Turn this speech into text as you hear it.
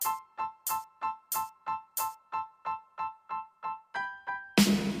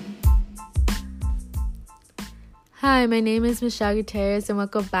Hi, my name is Michelle Gutierrez and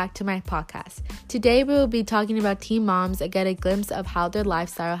welcome back to my podcast. Today we will be talking about teen moms and get a glimpse of how their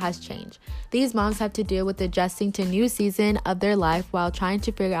lifestyle has changed. These moms have to deal with adjusting to a new season of their life while trying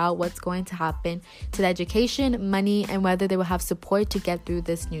to figure out what's going to happen to their education, money, and whether they will have support to get through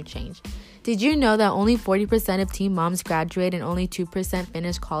this new change. Did you know that only 40% of teen moms graduate and only 2%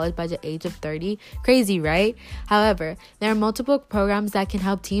 finish college by the age of 30? Crazy, right? However, there are multiple programs that can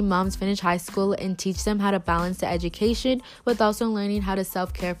help teen moms finish high school and teach them how to balance their education with also learning how to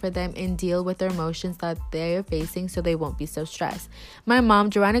self-care for them and deal with their emotions that they are facing so they won't be so stressed. My mom,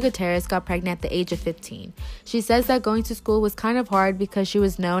 Joanna Gutierrez, got pregnant at the age of 15. She says that going to school was kind of hard because she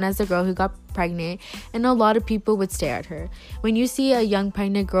was known as the girl who got pregnant and a lot of people would stare at her. When you see a young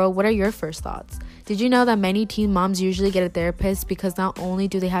pregnant girl, what are your first thoughts? Did you know that many teen moms usually get a therapist because not only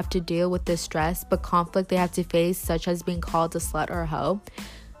do they have to deal with the stress but conflict they have to face, such as being called a slut or a hoe?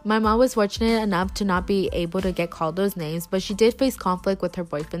 My mom was fortunate enough to not be able to get called those names, but she did face conflict with her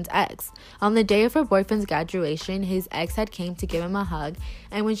boyfriend's ex. On the day of her boyfriend's graduation, his ex had came to give him a hug,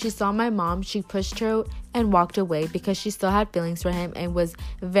 and when she saw my mom, she pushed her and walked away because she still had feelings for him and was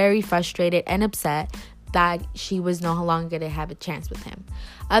very frustrated and upset that she was no longer going to have a chance with him.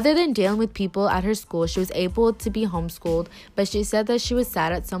 Other than dealing with people at her school, she was able to be homeschooled, but she said that she was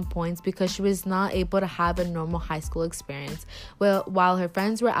sad at some points because she was not able to have a normal high school experience. Well, while her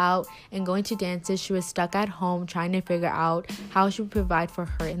friends were out and going to dances, she was stuck at home trying to figure out how she would provide for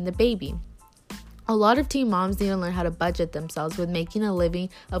her and the baby. A lot of teen moms need to learn how to budget themselves with making a living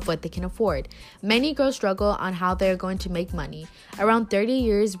of what they can afford. Many girls struggle on how they are going to make money. Around 30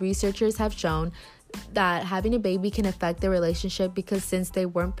 years, researchers have shown that having a baby can affect their relationship because since they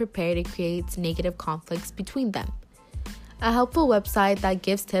weren't prepared, it creates negative conflicts between them. A helpful website that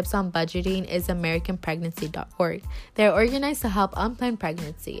gives tips on budgeting is AmericanPregnancy.org. They're organized to help unplanned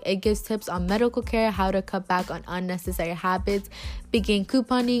pregnancy. It gives tips on medical care, how to cut back on unnecessary habits, begin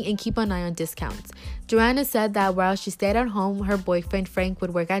couponing, and keep an eye on discounts. Joanna said that while she stayed at home, her boyfriend Frank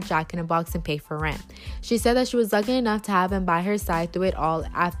would work at Jack in the Box and pay for rent. She said that she was lucky enough to have him by her side through it all.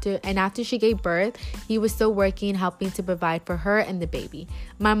 After she gave birth, he was still working, helping to provide for her and the baby.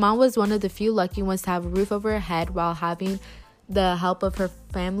 My mom was one of the few lucky ones to have a roof over her head while having the help of her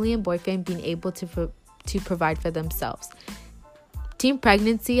family and boyfriend being able to provide for themselves. Teen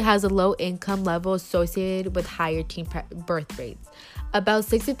pregnancy has a low income level associated with higher teen birth rates. About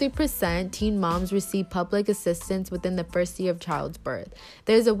 63% teen moms receive public assistance within the first year of child's birth.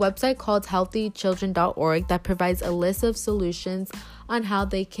 There's a website called healthychildren.org that provides a list of solutions on how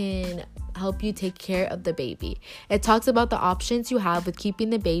they can help you take care of the baby. It talks about the options you have with keeping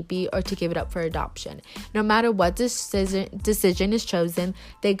the baby or to give it up for adoption. No matter what decision is chosen,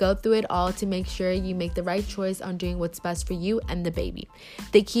 they go through it all to make sure you make the right choice on doing what's best for you and the baby.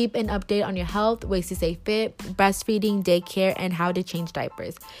 They keep an update on your health, ways to stay fit, breastfeeding, daycare, and how to change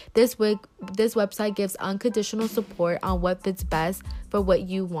diapers. This website gives unconditional support on what fits best for what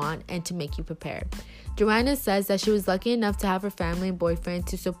you want and to make you prepared. Joanna says that she was lucky enough to have her family and boyfriend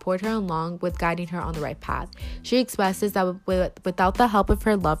to support her along with guiding her on the right path. She expresses that without the help of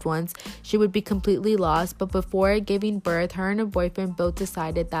her loved ones, she would be completely lost, but before giving birth, her and her boyfriend both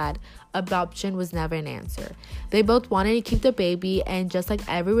decided that adoption was never an answer. They both wanted to keep the baby, and just like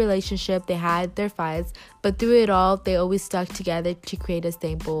every relationship, they had their fights, but through it all, they always stuck together to create a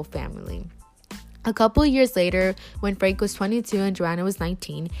stable family. A couple of years later, when Frank was 22 and Joanna was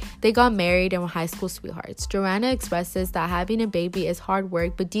 19, they got married and were high school sweethearts. Joanna expresses that having a baby is hard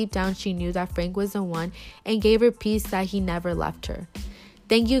work, but deep down she knew that Frank was the one and gave her peace that he never left her.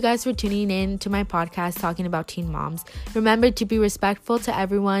 Thank you guys for tuning in to my podcast talking about teen moms. Remember to be respectful to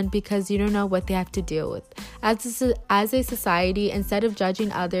everyone because you don't know what they have to deal with. As a society, instead of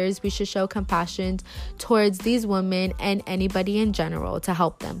judging others, we should show compassion towards these women and anybody in general to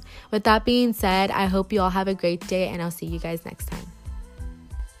help them. With that being said, I hope you all have a great day and I'll see you guys next time.